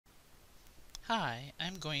Hi,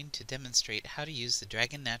 I'm going to demonstrate how to use the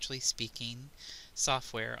Dragon NaturallySpeaking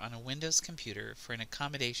software on a Windows computer for an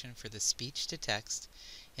accommodation for the speech-to-text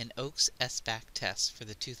in Oak's SBAC test for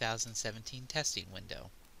the 2017 testing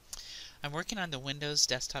window. I'm working on the Windows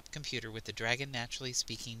desktop computer with the Dragon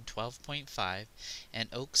NaturallySpeaking 12.5 and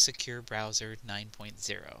Oak Secure Browser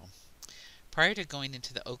 9.0. Prior to going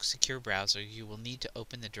into the Oak Secure Browser, you will need to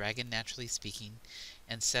open the Dragon NaturallySpeaking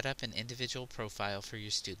and set up an individual profile for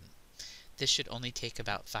your student. This should only take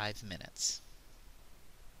about 5 minutes.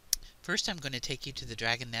 First, I'm going to take you to the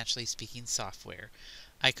Dragon NaturallySpeaking software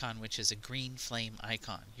icon, which is a green flame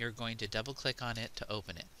icon. You're going to double-click on it to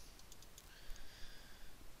open it.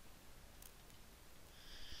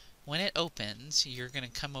 When it opens, you're going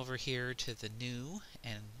to come over here to the New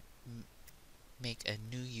and make a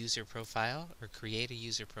new user profile or create a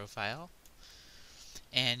user profile.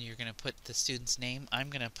 And you're going to put the student's name. I'm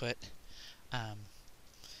going to put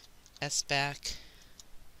SBAC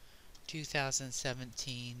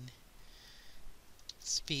 2017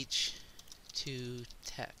 speech to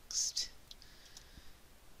text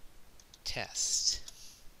test.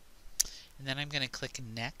 And then I'm going to click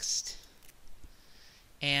next.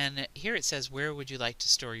 And here it says, where would you like to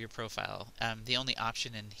store your profile? The only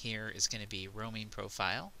option in here is going to be roaming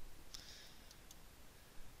profile.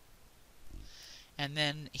 And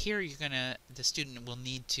then here the student will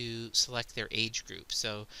need to select their age group.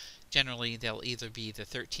 So generally they'll either be the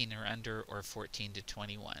 13 or under or 14 to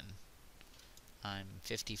 21. I'm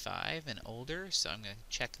 55 and older, so I'm going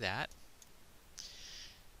to check that.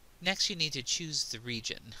 Next, you need to choose the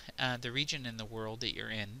region in the world that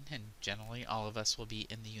you're in, and generally all of us will be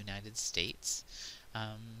in the United States.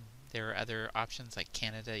 There are other options like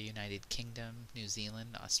Canada, United Kingdom, New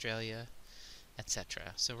Zealand, Australia,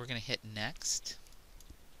 etc. So we're going to hit next.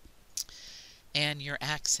 And your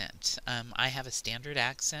accent. I have a standard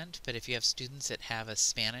accent, but if you have students that have a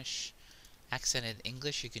Spanish accented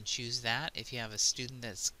English, you can choose that. If you have a student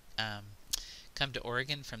that's come to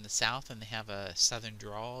Oregon from the South and they have a Southern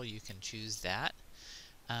drawl, you can choose that.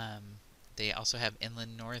 They also have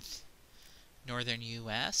inland northern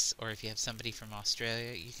U.S., or if you have somebody from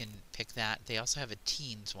Australia, you can pick that. They also have a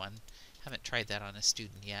teens one. Haven't tried that on a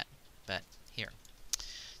student yet, but here.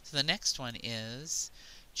 So the next one is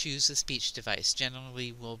choose a speech device.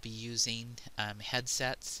 Generally, we'll be using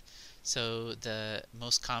headsets. So the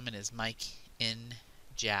most common is mic in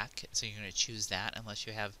jack. So you're going to choose that unless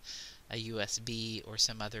you have a USB or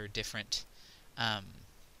some other different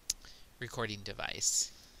recording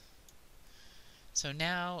device. So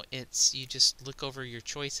now you just look over your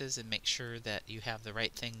choices and make sure that you have the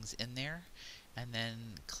right things in there, and then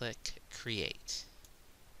click Create.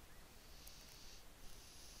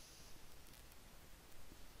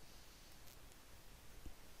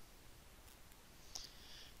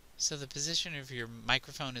 So the position of your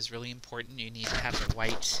microphone is really important. You need to have the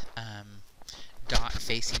white dot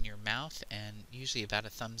facing your mouth and usually about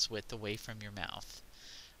a thumb's width away from your mouth.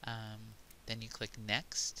 Then you click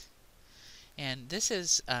Next. And this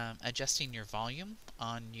is adjusting your volume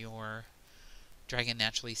on your Dragon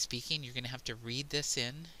NaturallySpeaking. You're going to have to read this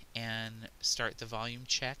in and start the volume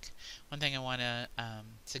check. One thing I want to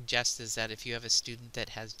suggest is that if you have a student that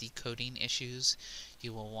has decoding issues,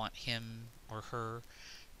 you will want him or her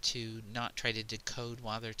to not try to decode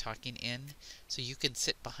while they're talking in, so you can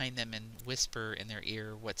sit behind them and whisper in their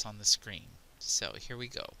ear what's on the screen. So here we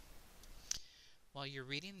go. While you're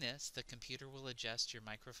reading this, the computer will adjust your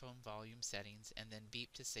microphone volume settings and then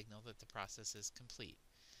beep to signal that the process is complete.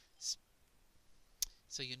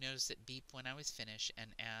 So you notice it beep when I was finished, and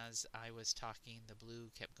as I was talking, the blue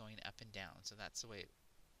kept going up and down. So that's the way it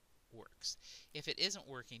works. If it isn't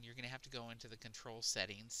working, you're going to have to go into the control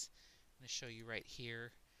settings. I'm going to show you right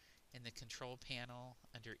here. In the control panel,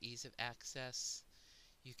 under Ease of Access,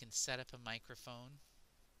 you can set up a microphone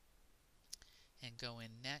and go in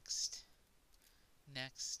Next,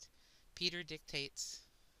 Next. Peter dictates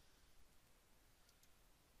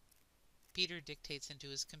into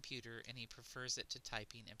his computer, and he prefers it to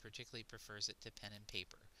typing and particularly prefers it to pen and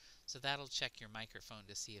paper. So that'll check your microphone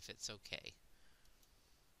to see if it's okay.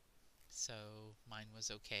 So mine was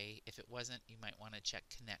okay. If it wasn't, you might want to check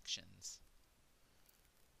connections.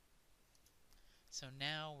 So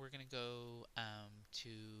now we're going to go to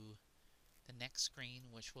the next screen,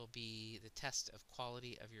 which will be the test of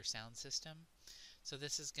quality of your sound system. So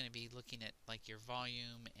this is going to be looking at like your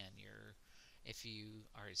volume and if you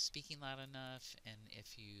are speaking loud enough, and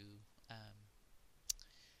if you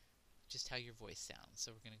just how your voice sounds.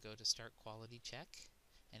 So we're going to go to Start Quality Check.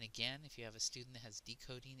 And again, if you have a student that has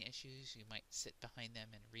decoding issues, you might sit behind them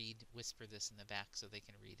and whisper this in the back so they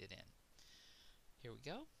can read it in. Here we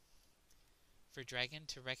go. For Dragon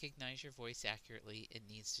to recognize your voice accurately, it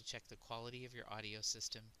needs to check the quality of your audio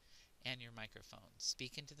system and your microphone.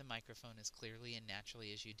 Speak into the microphone as clearly and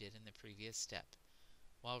naturally as you did in the previous step.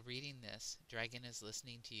 While reading this, Dragon is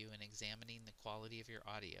listening to you and examining the quality of your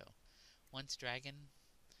audio. Once Dragon,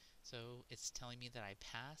 so it's telling me that I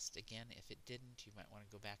passed. Again, if it didn't, you might want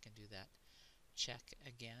to go back and do that. Check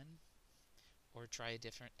again, or try a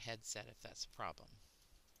different headset if that's a problem.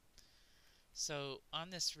 So on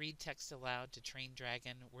this read text aloud to train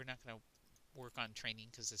Dragon, we're not going to work on training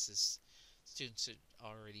because this is students should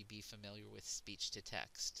already be familiar with speech to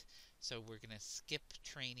text. So we're going to skip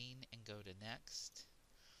training and go to next.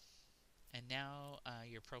 And now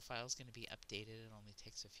your profile is going to be updated. It only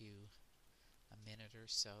takes a minute or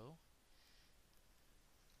so.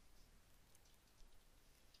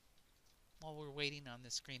 While we're waiting on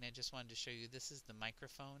the screen, I just wanted to show you this is the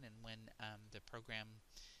microphone, and when the program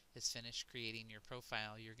is finished creating your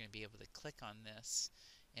profile, you're going to be able to click on this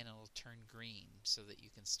and it'll turn green so that you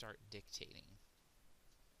can start dictating.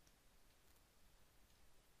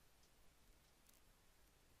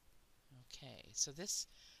 Okay, so this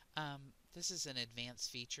is an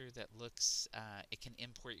advanced feature that looks, it can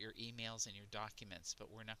import your emails and your documents,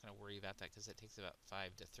 but we're not going to worry about that because it takes about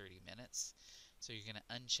 5 to 30 minutes. So you're going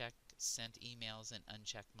to uncheck Sent Emails and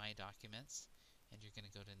uncheck My Documents, and you're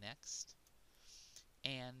going to go to Next.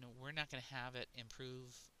 And we're not going to have it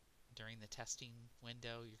improve during the testing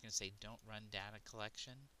window. You're going to say Don't Run Data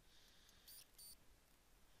Collection,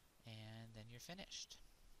 and then you're finished.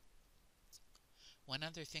 One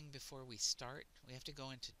other thing before we start, we have to go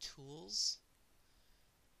into Tools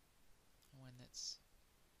when it's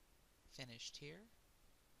finished here.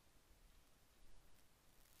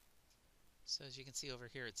 So as you can see over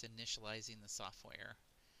here, it's initializing the software,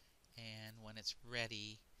 and when it's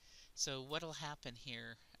ready, so what will happen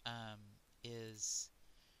here is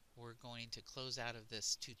we're going to close out of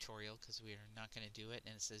this tutorial because we are not going to do it,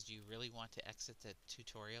 and it says, do you really want to exit the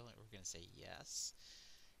tutorial? And we're going to say yes.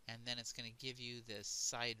 And then it's going to give you this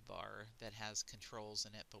sidebar that has controls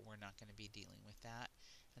in it, but we're not going to be dealing with that.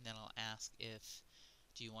 And then I'll ask if,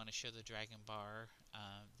 do you want to show the Dragon bar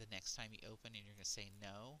the next time you open, and you're going to say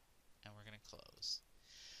no, and we're going to close.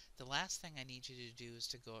 The last thing I need you to do is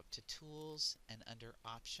to go up to Tools, and under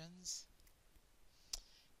Options,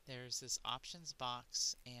 there's this Options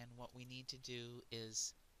box, and what we need to do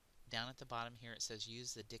is down at the bottom here it says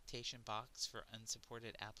use the dictation box for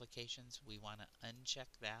unsupported applications. We want to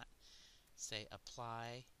uncheck that, say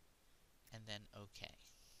Apply, and then OK.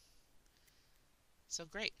 So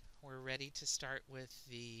great, we're ready to start with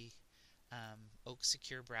the Oak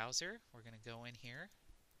Secure browser. We're going to go in here,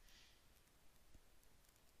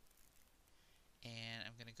 and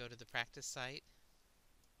I'm going to go to the practice site,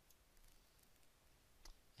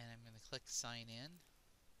 and I'm going to click Sign In,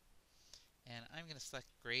 and I'm going to select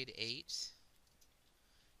grade 8,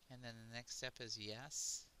 and then the next step is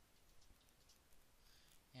yes,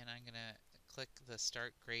 and I'm going to click the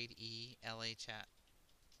Start Grade E LA Chat,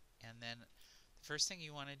 and then the first thing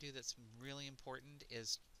you want to do that's really important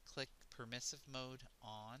is click Permissive Mode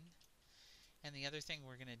On. And the other thing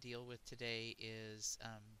we're going to deal with today is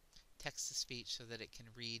text-to-speech so that it can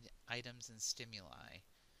read items and stimuli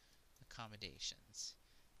accommodations.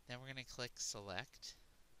 Then we're going to click Select,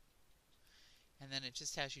 and then it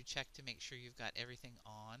just has you check to make sure you've got everything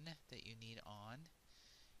on that you need on,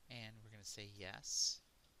 and we're going to say yes.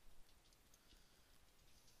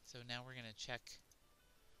 So now we're going to check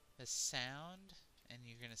the sound, and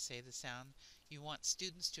you're going to say the sound. You want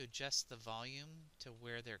students to adjust the volume to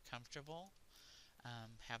where they're comfortable.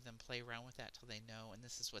 Have them play around with that till they know, and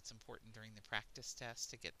this is what's important during the practice test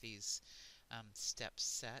to get these steps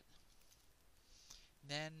set.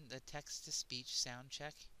 Then the text-to-speech sound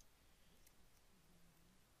check.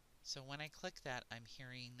 So when I click that, I'm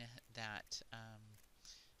hearing that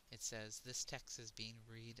it says this text is being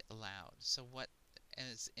read aloud. So what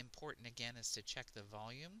is important again is to check the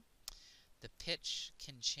volume. The pitch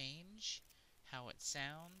can change, how it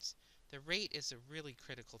sounds. The rate is a really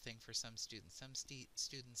critical thing for some students. Some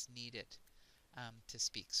students need it to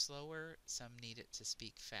speak slower, some need it to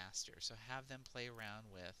speak faster. So have them play around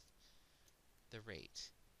with the rate.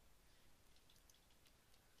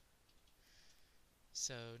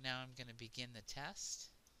 So now I'm going to begin the test.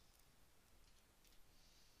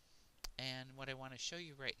 And what I want to show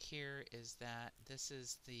you right here is that this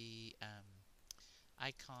is the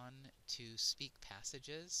icon to speak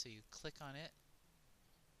passages. So you click on it.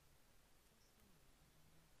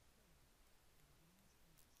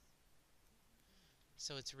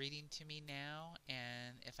 So it's reading to me now,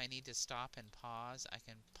 and if I need to stop and pause, I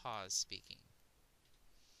can pause speaking.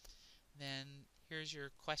 Then Here's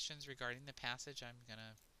your questions regarding the passage. I'm going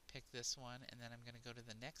to pick this one, and then I'm going to go to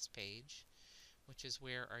the next page, which is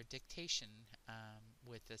where our dictation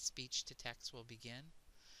with the speech to text will begin.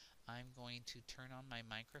 I'm going to turn on my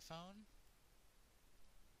microphone.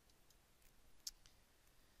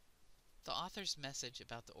 The author's message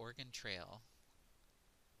about the Oregon Trail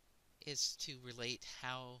is to relate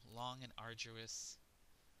how long and arduous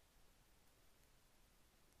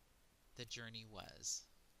the journey was.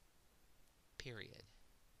 Period.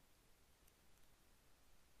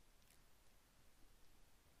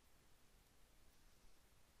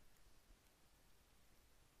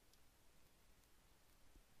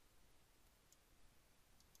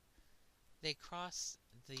 They cross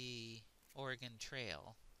the Oregon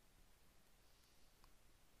Trail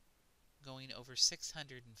going over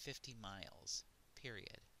 650 miles,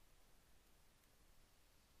 period.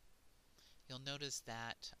 You'll notice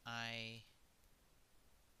that I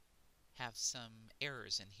have some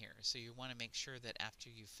errors in here, so you want to make sure that after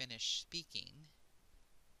you finish speaking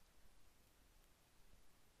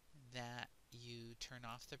that you turn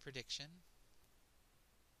off the prediction,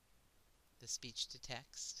 the speech to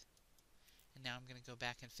text, and now I'm going to go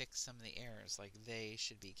back and fix some of the errors, like they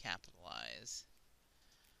should be capitalized.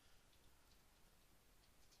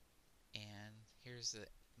 And here's the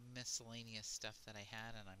miscellaneous stuff that I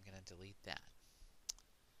had, and I'm going to delete that.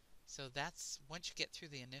 So that's, once you get through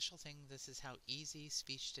the initial thing, this is how easy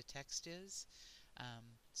speech to text is.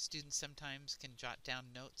 Students sometimes can jot down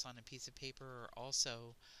notes on a piece of paper, or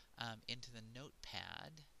also into the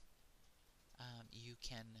notepad. You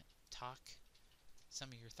can talk some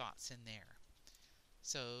of your thoughts in there.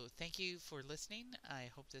 So thank you for listening. I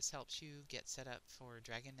hope this helps you get set up for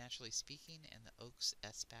Dragon NaturallySpeaking and the OAKS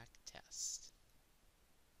SBAC test.